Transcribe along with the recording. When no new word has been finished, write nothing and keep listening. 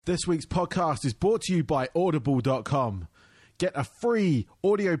This week's podcast is brought to you by Audible.com. Get a free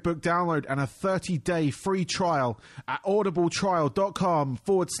audiobook download and a 30-day free trial at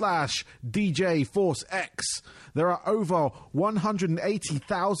audibletrial.com/DJ Force X. There are over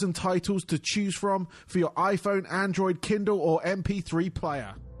 180,000 titles to choose from for your iPhone, Android, Kindle, or MP3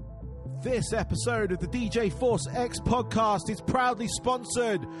 player. This episode of the DJ Force X podcast is proudly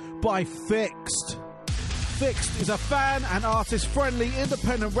sponsored by Fixed. Fixed is a fan and artist-friendly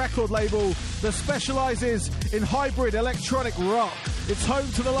independent record label that specializes in hybrid electronic rock. It's home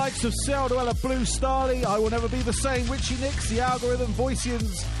to the likes of Celldweller, Blue Starly, I Will Never Be the Same, Richie Nix, The Algorithm,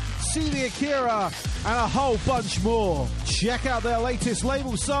 Voicians, CD Akira, and a whole bunch more. Check out their latest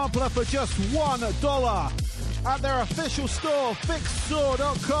label sampler for just $1 at their official store,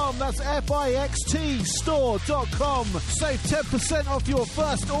 fixedstore.com. That's FIXT store.com. Save 10% off your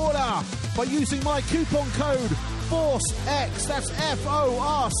first order by using my coupon code FORCEX. That's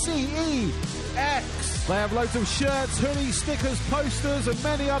FORCEX. They have loads of shirts, hoodies, stickers, posters, and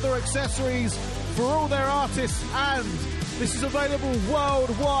many other accessories for all their artists, and this is available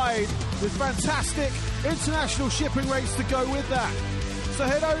worldwide with fantastic international shipping rates to go with that. So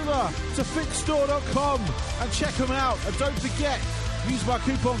head over to fixedstore.com and check them out. And don't forget, use my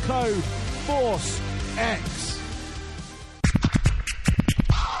coupon code FORCEX.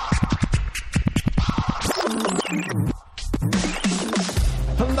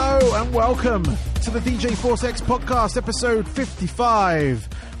 Hello and welcome to the DJ Force X podcast, episode 55.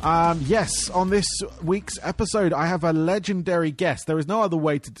 Yes, on this week's episode, I have a legendary guest. There is no other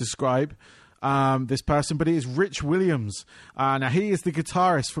way to describe this person, but it is Rich Williams. Now, he is the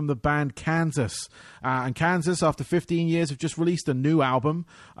guitarist from the band Kansas. And Kansas, after 15 years, have just released a new album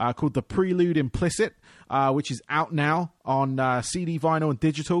called The Prelude Implicit, which is out now on CD, vinyl, and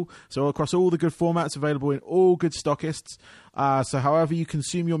digital. So across all the good formats, available in all good stockists. So however you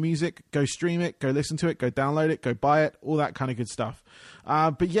consume your music, go stream it, go listen to it, go download it, go buy it, all that kind of good stuff.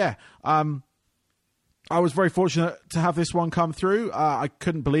 But yeah, I was very fortunate to have this one come through. I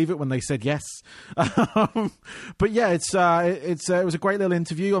couldn't believe it when they said yes. But yeah, it was a great little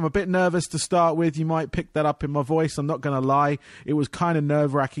interview. I'm a bit nervous to start with. You might pick that up in my voice. I'm not going to lie. It was kind of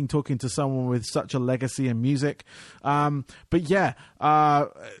nerve-wracking talking to someone with such a legacy in music. But yeah,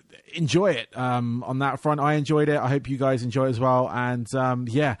 enjoy it on that front. I enjoyed it. I hope you guys enjoy it as well. And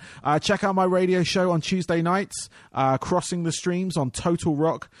yeah, check out my radio show on Tuesday nights, Crossing the Streams on Total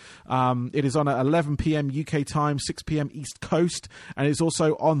Rock. It is on at 11 p.m. UK time, 6 p.m. East Coast, and it's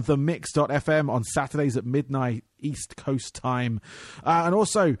also on themix.fm on Saturdays at midnight East Coast time. And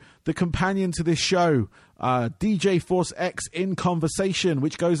also the companion to this show, DJ Force X in Conversation,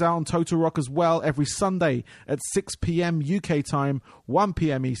 which goes out on Total Rock as well every Sunday at 6 p.m. UK time, 1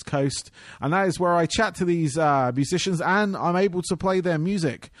 p.m. East Coast. And that is where I chat to these musicians and I'm able to play their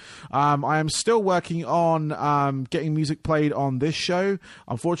music. I am still working on getting music played on this show.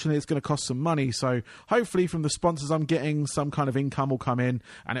 Unfortunately, it's going to cost some money. So hopefully from the sponsors I'm getting, some kind of income will come in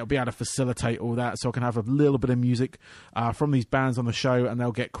and it'll be able to facilitate all that so I can have a little bit of music from these bands on the show and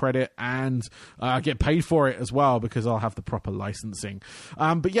they'll get credit and get paid for it as well because I'll have the proper licensing.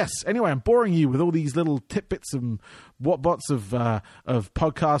 But yes, anyway, I'm boring you with all these little tidbits and whatbots of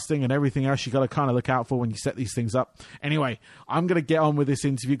podcasting and everything else you got to kind of look out for when you set these things up. Anyway, I'm going to get on with this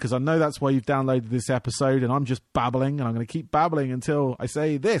interview because I know that's why you've downloaded this episode and I'm just babbling and I'm going to keep babbling until I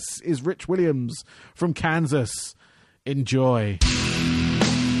say this is Rich Williams from Kansas. Enjoy.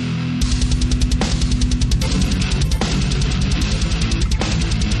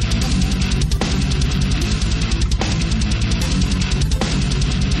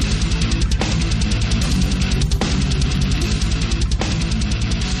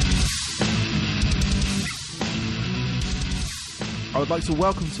 I would like to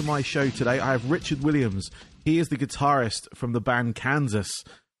welcome to my show today, I have Richard Williams. He is the guitarist from the band Kansas.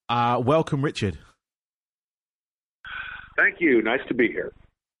 Welcome, Richard. Thank you. Nice to be here.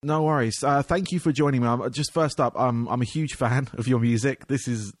 No worries. Thank you for joining me. Just first up, I'm a huge fan of your music. This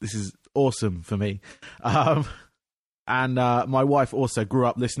is awesome for me. And my wife also grew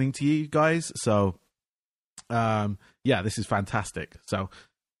up listening to you guys. So, yeah, this is fantastic. So,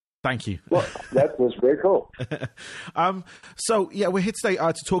 thank you. Well, that was very cool. So, yeah, we're here today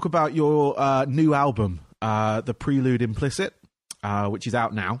to talk about your new album, The Prelude Implicit, which is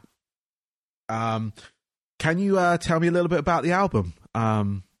out now. Can you tell me a little bit about the album,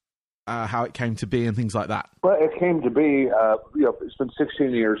 how it came to be and things like that? Well, it came to be, it's been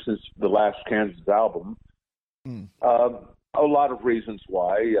 16 years since the last Kansas album. A lot of reasons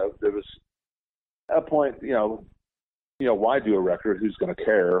why. There was a point, why do a record? Who's going to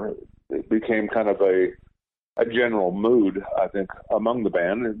care? It became kind of a a general mood, I think, among the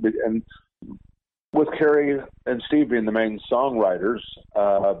band. And with Kerry and Steve being the main songwriters,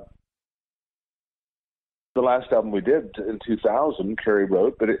 the last album we did in 2000, Kerry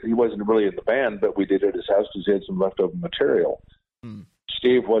wrote, but he wasn't really in the band, but we did it at his house because he had some leftover material.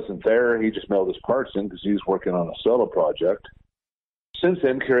 Steve wasn't there. He just mailed his parts in because he was working on a solo project. Since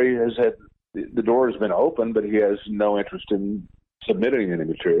then, Kerry has had, the door has been open, but he has no interest in submitting any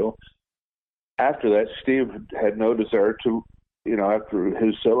material. After that, Steve had no desire to, after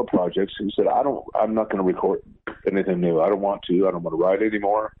his solo projects, he said, I'm not going to record anything new. I don't want to write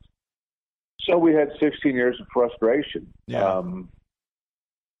anymore. So we had 16 years of frustration. Yeah.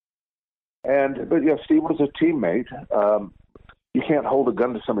 But Steve was a teammate. You can't hold a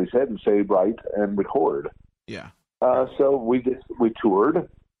gun to somebody's head and say write and record. Yeah. So we toured,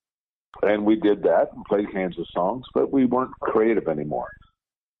 and we did that and played Kansas songs, but we weren't creative anymore.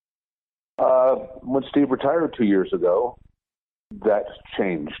 When Steve retired 2 years ago, that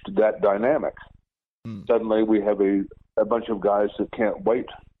changed that dynamic. Suddenly we have a bunch of guys that can't wait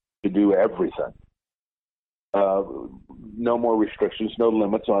to do everything. No more restrictions, no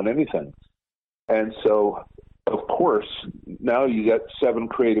limits on anything. And so, of course, now you got 7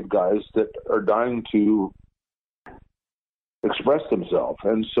 creative guys that are dying to express themselves.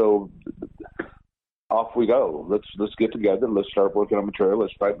 And so off we go. Let's get together. Let's start working on material.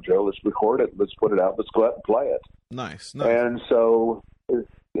 Let's write material. Let's record it. Let's put it out. Let's go out and play it. Nice. And so it's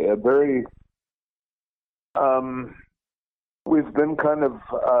very... we've been kind of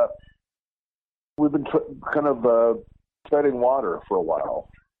treading water for a while,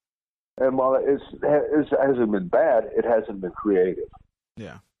 and while it hasn't been bad, it hasn't been creative.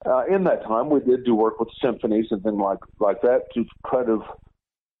 Yeah. In that time, we did do work with symphonies and things like that to try to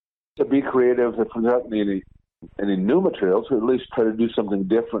be creative. If we don't need any new materials, we at least try to do something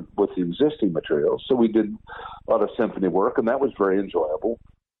different with the existing materials. So we did a lot of symphony work, and that was very enjoyable.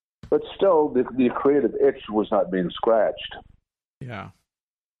 But still, the creative itch was not being scratched. Yeah.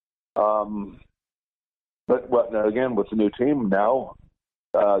 But again, with the new team now,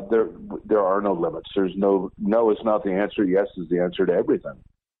 there are no limits. There's no is not the answer. Yes is the answer to everything.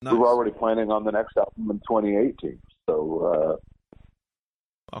 Nice. We're already planning on the next album in 2018. So.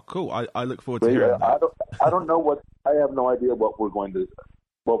 Oh, cool! I look forward to hearing that. I don't know I have no idea what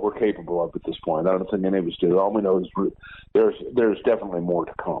we're capable of at this point. I don't think any of us do. All we know is there's definitely more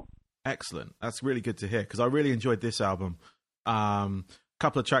to come. Excellent. That's really good to hear because I really enjoyed this album.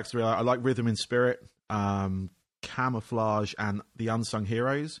 Couple of tracks I like Rhythm in Spirit, Camouflage, and The Unsung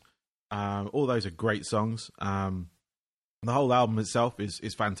Heroes. All those are great songs. The whole album itself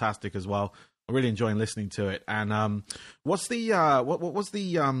is fantastic as well. I'm really enjoying listening to it. And what's the what was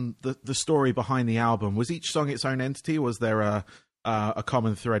the story behind the album? Was each song its own entity? Or was there a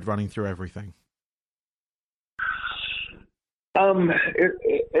common thread running through everything?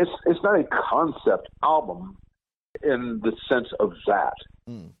 It's not a concept album in the sense of that.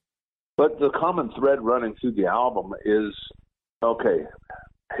 But the common thread running through the album is, okay,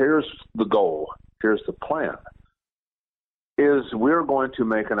 here's the goal, here's the plan, is we're going to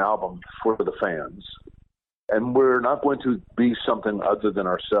make an album for the fans, and we're not going to be something other than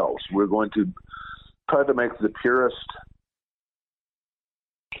ourselves. We're going to try to make the purest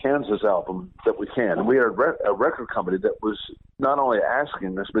Kansas album that we can. And we are a record company that was not only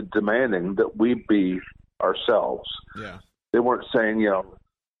asking us, but demanding that we be ourselves. Yeah. They weren't saying,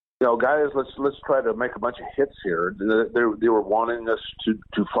 guys, let's try to make a bunch of hits here. They were wanting us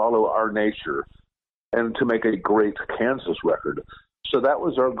to follow our nature and to make a great Kansas record. So that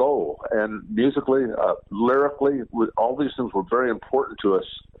was our goal. And musically, lyrically, all these things were very important to us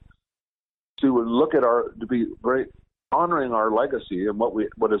to look at to be very honoring our legacy and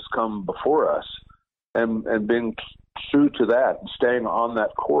what has come before us and being true to that and staying on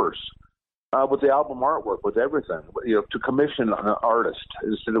that course. With the album artwork, with everything, to commission an artist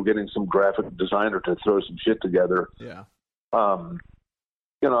instead of getting some graphic designer to throw some shit together. Yeah. On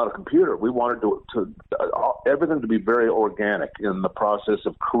a computer, we wanted to everything to be very organic in the process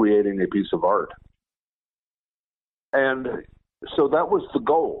of creating a piece of art. And so that was the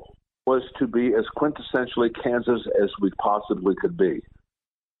goal, was to be as quintessentially Kansas as we possibly could be.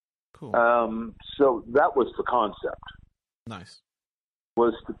 Cool. So that was the concept. Nice.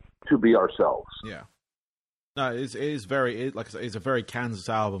 Was to be ourselves. Yeah. No, it is very, like I said, it's a very Kansas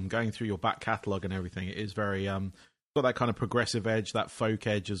album. Going through your back catalogue and everything, it is very got that kind of progressive edge, that folk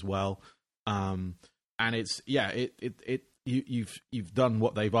edge as well. And it's you've done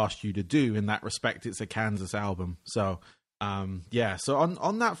what they've asked you to do in that respect. It's a Kansas album. So so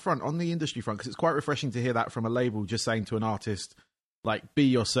on that front, on the industry front, because it's quite refreshing to hear that from a label just saying to an artist, like be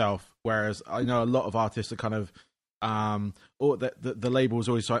yourself. Whereas I know a lot of artists are kind of, or the label is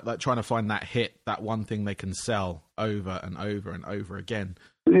always like trying to find that hit, that one thing they can sell over and over and over again.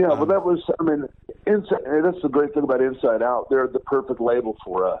 Yeah, well, that was, I mean, that's the great thing about Inside Out. They're the perfect label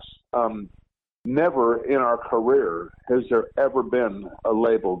for us. Never in our career has there ever been a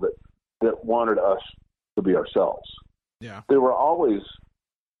label that wanted us to be ourselves. Yeah. They were always,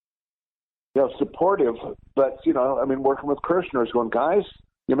 supportive, but, I mean, working with Kirshner is going, guys,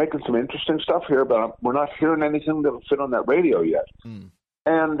 you're making some interesting stuff here, but we're not hearing anything that will fit on that radio yet.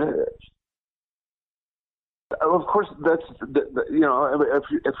 And of course, that's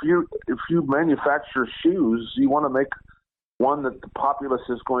if you manufacture shoes, you want to make one that the populace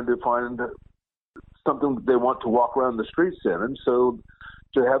is going to find something they want to walk around the streets in, and so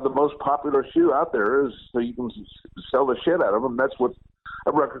to have the most popular shoe out there is so you can sell the shit out of them. That's what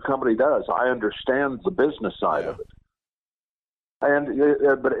a record company does. I understand the business side of it,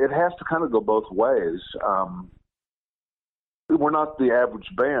 but it has to kind of go both ways. We're not the average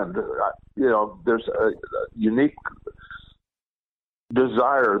band. There's a unique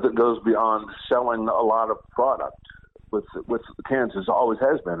desire that goes beyond selling a lot of product with Kansas. Always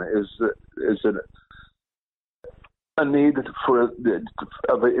has been. Is a need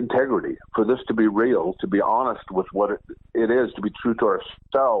of integrity, for this to be real, to be honest with what it is, to be true to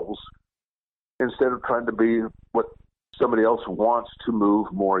ourselves, instead of trying to be what somebody else wants to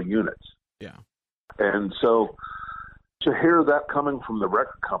move more units. Yeah. And so to hear that coming from the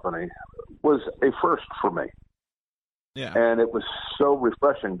record company was a first for me. Yeah. And it was so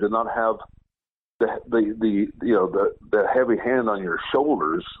refreshing to not have the heavy hand on your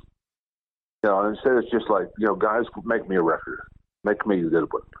shoulders. Instead it's just like, guys, make me a record, make me a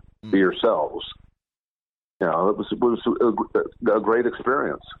good one, be yourselves. It was a great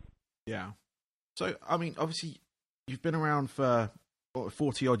experience. Yeah. So, I mean, obviously you've been around for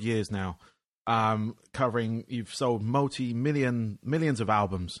 40 odd years now. You've sold millions of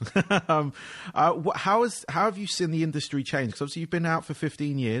albums. How have you seen the industry change? Because obviously you've been out for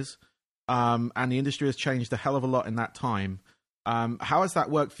 15 years, and the industry has changed a hell of a lot in that time. How has that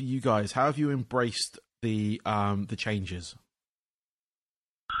worked for you guys? How have you embraced the changes?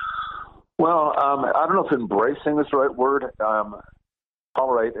 Well, I don't know if embracing is the right word.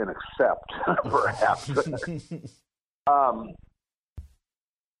 Tolerate and accept, perhaps.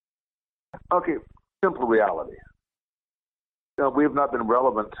 Okay, simple reality. We have not been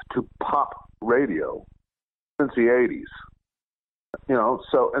relevant to pop radio since the 80s.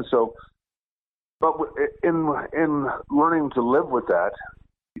 But in learning to live with that,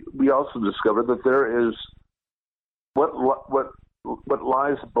 we also discovered that there is what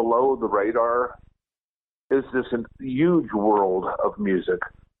lies below the radar is this huge world of music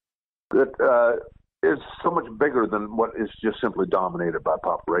that is so much bigger than what is just simply dominated by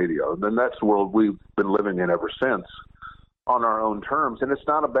pop radio. And then that's the world we've been living in ever since on our own terms. And it's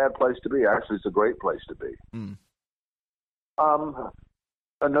not a bad place to be. Actually, it's a great place to be.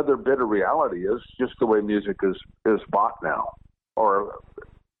 Another bit of reality is just the way music is bought now, or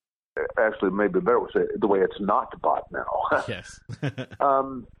actually maybe better would say the way it's not bought now. Yes.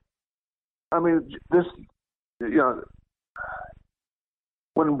 I mean, this,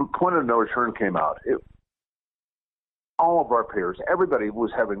 when Point of No Return came out, all of our peers, everybody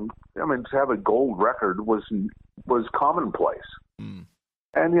was having, to have a gold record was commonplace. And,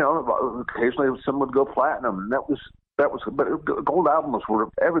 occasionally someone would go platinum, and that was, but gold albums were,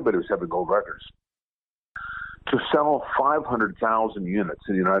 everybody was having gold records. To sell 500,000 units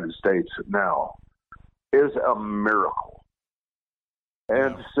in the United States now is a miracle.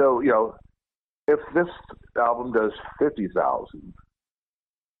 And so, if this album does 50,000,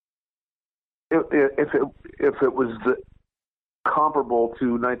 if it was comparable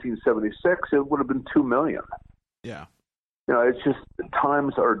to 1976, it would have been 2 million. Yeah. It's just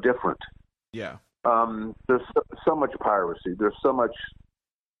times are different. Yeah. There's so much piracy. There's so much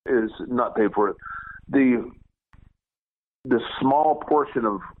is not paid for. The small portion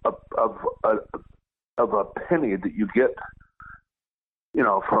of a penny that you get,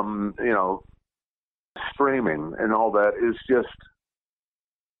 from streaming and all that is just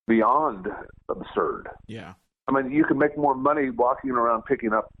beyond absurd. Yeah. I mean, you can make more money walking around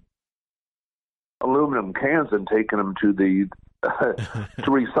picking up aluminum cans and taking them to the to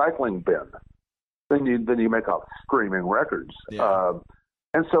recycling bin than you make off streaming records. Yeah.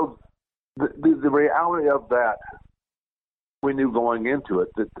 And so the reality of that, we knew going into it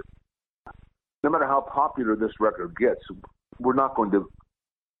that no matter how popular this record gets, we're not going to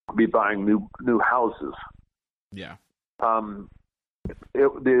be buying new houses. Yeah. So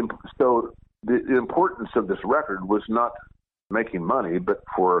the importance of this record was not making money, but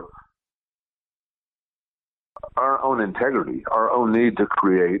for our own integrity, our own need to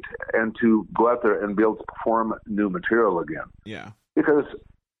create and to go out there and be able to perform new material again. Yeah. Because,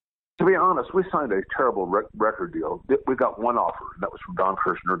 to be honest, we signed a terrible record deal. We got one offer, and that was from Don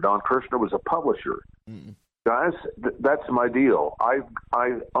Kirshner. Don Kirshner was a publisher. Mm. Guys, that's my deal. I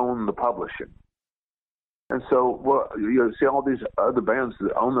own the publishing. And so, well, you see all these other bands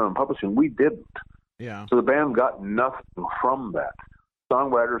that own their own publishing. We didn't. Yeah. So the band got nothing from that.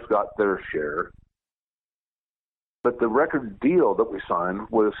 Songwriters got their share. But the record deal that we signed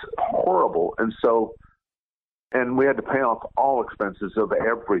was horrible. And we had to pay off all expenses of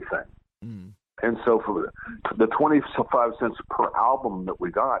everything. Mm. And so for the 25 cents per album that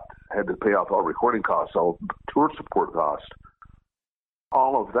we got, had to pay off all recording costs, all tour support costs,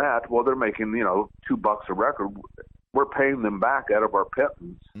 all of that. Well, they're making, $2 a record. We're paying them back out of our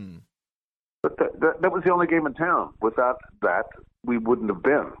pittance. Mm. But that was the only game in town. Without that, we wouldn't have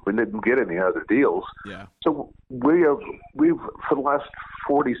been. We didn't get any other deals. Yeah. So we've for the last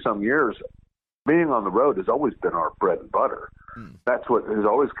 40 some years, being on the road has always been our bread and butter. Mm. That's what has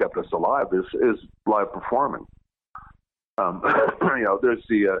always kept us alive is live performing. There's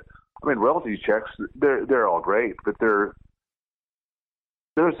royalty checks. They're all great, but there's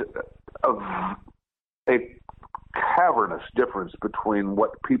a cavernous difference between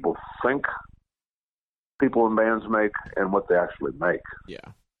what people think people in bands make and what they actually make.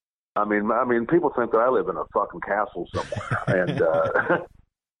 Yeah. I mean, people think that I live in a fucking castle somewhere, and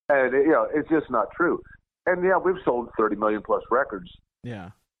it's just not true. And we've sold 30 million plus records.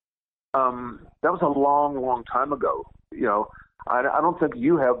 Yeah. That was a long, long time ago. I don't think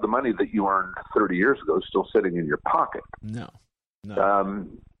you have the money that you earned 30 years ago still sitting in your pocket. No.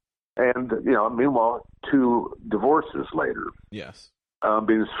 And meanwhile, 2 divorces later. Yes.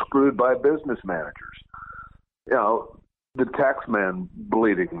 Being screwed by business managers. The tax man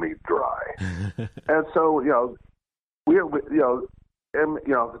bleeding me dry. And so,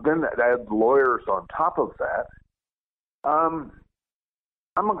 then add lawyers on top of that. I'm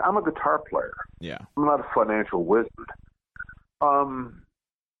a guitar player. Yeah. I'm not a financial wizard.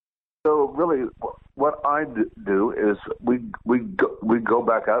 So really, what I do is we go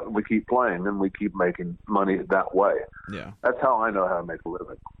back out and we keep playing and we keep making money that way. Yeah. That's how I know how to make a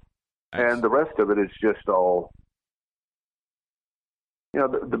living. Excellent. And the rest of it is just all.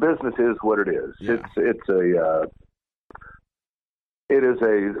 The business is what it is. Yeah. It is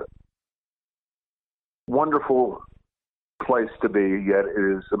a wonderful place to be, yet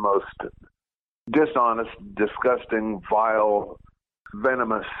it is the most dishonest, disgusting, vile,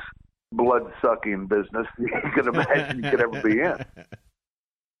 venomous, blood-sucking business you can imagine you could ever be in.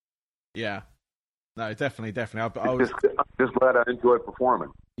 Yeah. No, definitely. I'm just glad I enjoy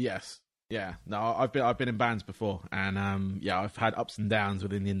performing. Yes. Yeah. No, I've been in bands before, and I've had ups and downs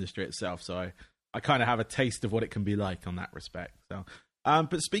within the industry itself, so I kind of have a taste of what it can be like on that respect. So,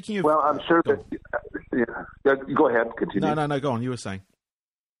 but speaking of, I'm sure that. Go ahead, continue. No, go on. You were saying.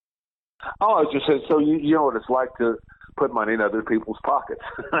 Oh, I was just saying. So you know what it's like to put money in other people's pockets.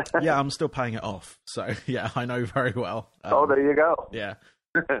 Yeah, I'm still paying it off, so yeah, I know very well. There you go. Yeah,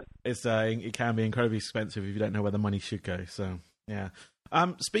 it can be incredibly expensive if you don't know where the money should go. So yeah.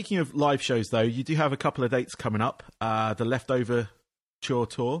 Speaking of live shows, though, you do have a couple of dates coming up. The Leftover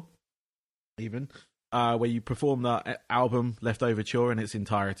Tour, even, where you perform the album Leftover Tour in its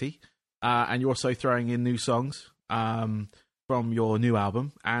entirety, and you're also throwing in new songs from your new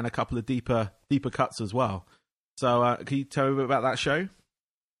album and a couple of deeper cuts as well. So, can you tell me a bit about that show?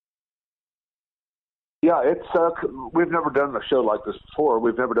 Yeah, it's we've never done a show like this before.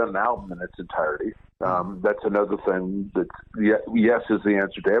 We've never done an album in its entirety. That's another thing that yes is the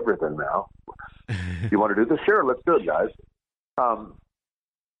answer to everything now. You want to do this? Sure, let's do it, guys.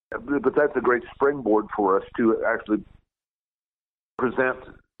 But that's a great springboard for us to actually present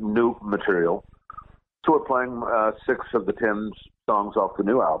new material. So we're playing 6 of the 10 songs off the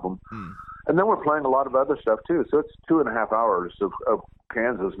new album. And then we're playing a lot of other stuff, too. So it's 2.5 hours of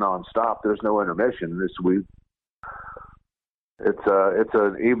Kansas nonstop. There's no intermission this week. It's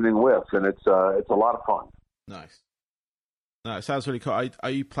an evening with, and it's a lot of fun. Nice. No, it sounds really cool.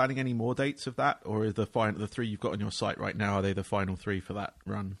 Are you planning any more dates of that, or is the 3 you've got on your site right now, are they the final 3 for that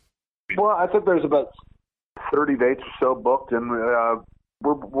run? Well, I think there's about 30 dates or so booked, and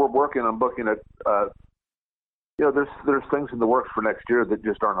we're working on booking it. There's things in the works for next year that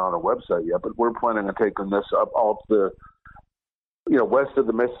just aren't on our website yet, but we're planning on taking this up all up the west of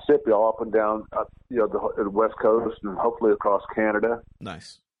the Mississippi, all up and down, the West Coast, and hopefully across Canada.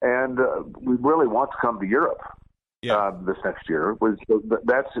 Nice. And we really want to come to Europe this next year.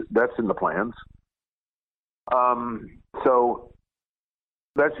 That's in the plans. So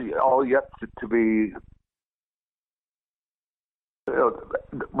that's all yet to be.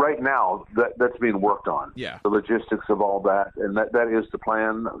 Right now, that's being worked on. Yeah. The logistics of all that, and that is the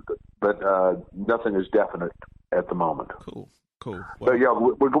plan, but nothing is definite at the moment. Cool. Well, but yeah,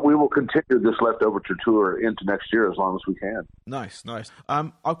 we will continue this Leftover tour into next year as long as we can. Nice.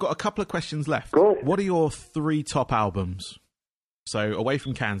 I've got a couple of questions left. Cool. What are your 3 top albums? So, away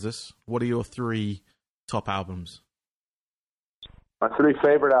from Kansas, what are your 3 top albums? My 3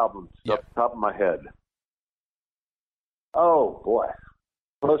 favorite albums, Yep. off the top of my head. Oh boy,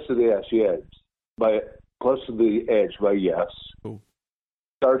 Close to the Edge by Yes. Cool.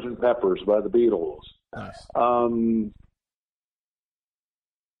 Sgt. Pepper's by the Beatles. Nice.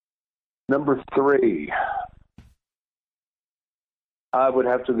 Number 3, I would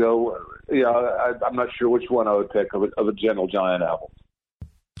have to go. I'm not sure which one I would pick of a Gentle Giant album.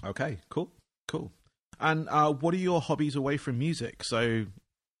 Okay, cool. And what are your hobbies away from music? So,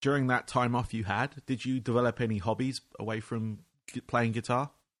 during that time off you had, did you develop any hobbies away from playing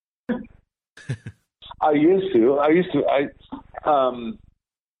guitar? I used to. I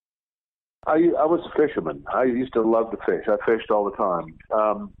was a fisherman. I used to love to fish. I fished all the time.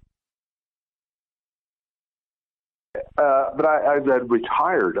 But I had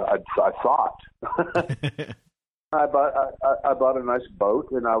retired. I thought. I bought a nice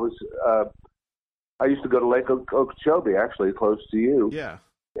boat, and I used to go to Lake Okeechobee, actually, close to you. Yeah.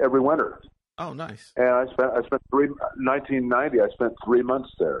 Every winter. Oh, nice. And I spent 1990. I spent 3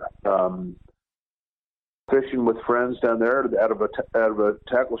 months there, fishing with friends down there out of a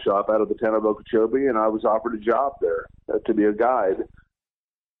tackle shop out of the town of Okeechobee, and I was offered a job there to be a guide,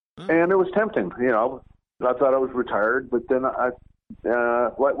 and it was tempting. I thought I was retired, but then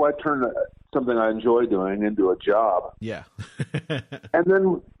why turn something I enjoy doing into a job? Yeah.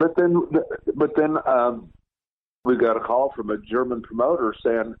 But then we got a call from a German promoter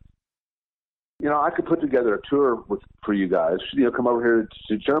saying, I could put together a tour for you guys. Come over here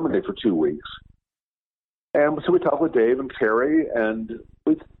to Germany for 2 weeks. And so we talked with Dave and Carrie, and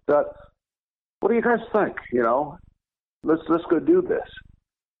we thought, what do you guys think? Let's go do this.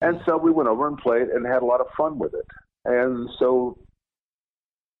 And so we went over and played and had a lot of fun with it. And so,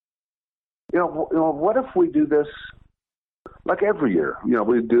 what if we do this like every year? We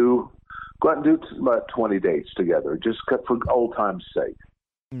go out and do about 20 dates together, just for old time's sake.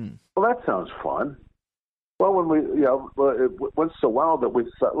 Mm. Well, that sounds fun. Well, when it went so well that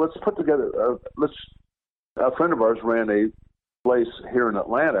we thought, let's put together, a friend of ours ran a place here in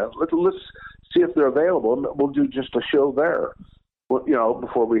Atlanta. Let's see if they're available, and we'll do just a show there,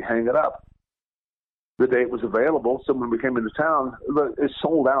 before we hang it up. The date was available, so when we came into town, it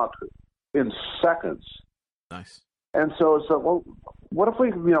sold out in seconds. Nice. And so it's like, well, what if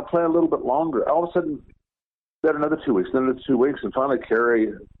we, play a little bit longer? All of a sudden, then another 2 weeks, then another 2 weeks, and finally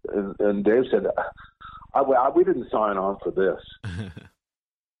Carrie and Dave said, we didn't sign on for this.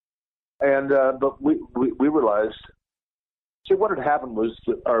 And but we realized, see, what had happened was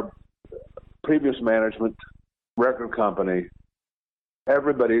that our previous management, record company,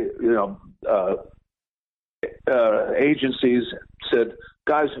 everybody, agencies said,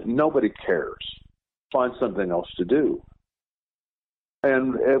 guys, nobody cares. Find something else to do.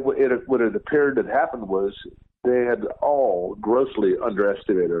 And what it appeared had happened was they had all grossly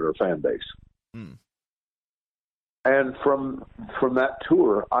underestimated our fan base. Mm. And from that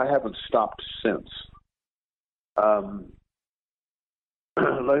tour, I haven't stopped since.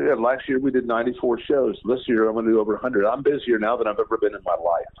 Last year we did 94 shows. This year I'm going to do over 100. I'm busier now than I've ever been in my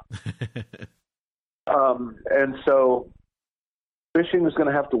life. And so fishing is going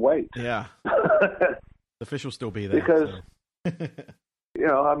to have to wait. Yeah. The fish will still be there. Because,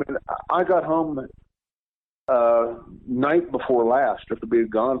 I got home night before last after being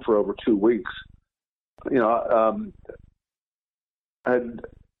gone for over 2 weeks. I had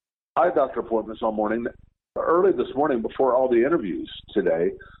doctor appointments all morning. Early this morning, before all the interviews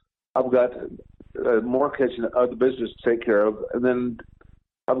today, I've got more kitchen the business to take care of, and then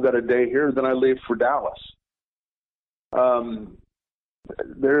I've got a day here. Then I leave for Dallas.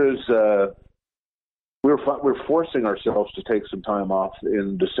 We're forcing ourselves to take some time off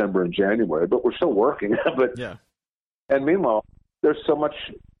in December and January, but we're still working. But yeah. And meanwhile, there's so much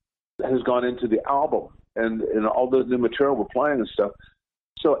has gone into the album and all the new material we're playing and stuff.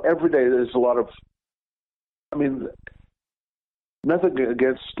 So every day there's a lot of, nothing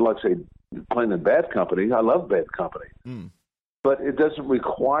against, like, say, playing in Bad Company. I love Bad Company. Mm. But it doesn't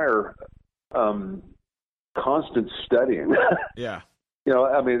require constant studying. Yeah. A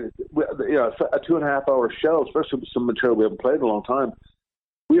 2.5 hour show, especially with some material we haven't played in a long time,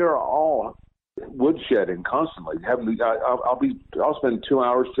 we are all woodshedding constantly. I'll spend 2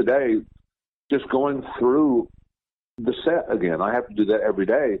 hours today just going through the set again. I have to do that every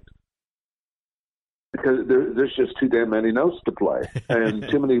day because there's just too damn many notes to play and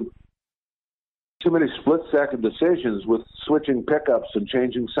too many split-second decisions with switching pickups and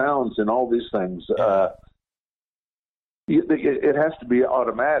changing sounds and all these things. It has to be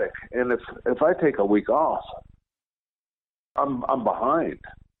automatic, and if I take a week off, I'm behind,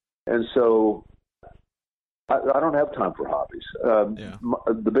 and so I don't have time for hobbies.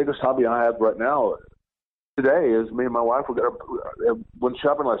 The biggest hobby I have right now today is me and my wife. Went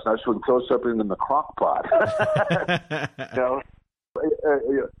shopping last night, so we can throw something in the crock pot.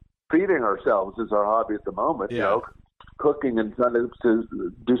 Feeding ourselves is our hobby at the moment. Cooking and trying to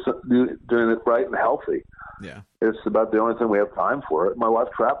doing it right and healthy. Yeah, it's about the only thing we have time for. It. My wife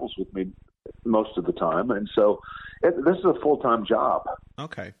travels with me most of the time, and so this is a full-time job.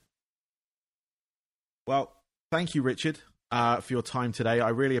 Okay. Well, thank you, Richard, for your time today. I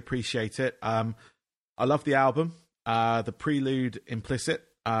really appreciate it. I love the album, the Prelude Implicit,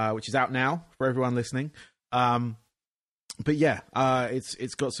 which is out now for everyone listening. But yeah,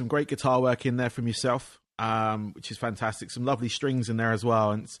 it's got some great guitar work in there from yourself, which is fantastic. Some lovely strings in there as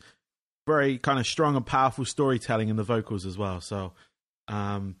well, and it's very kind of strong and powerful storytelling in the vocals as well. So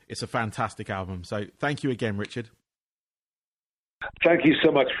it's a fantastic album. So thank you again, Richard. Thank you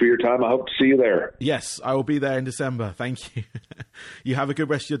so much for your time. I hope to see you there. Yes, I will be there in December. Thank you. You have a good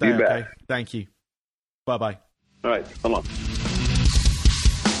rest of your day. You bet. Okay. Thank you. Bye-bye. All right. Come on.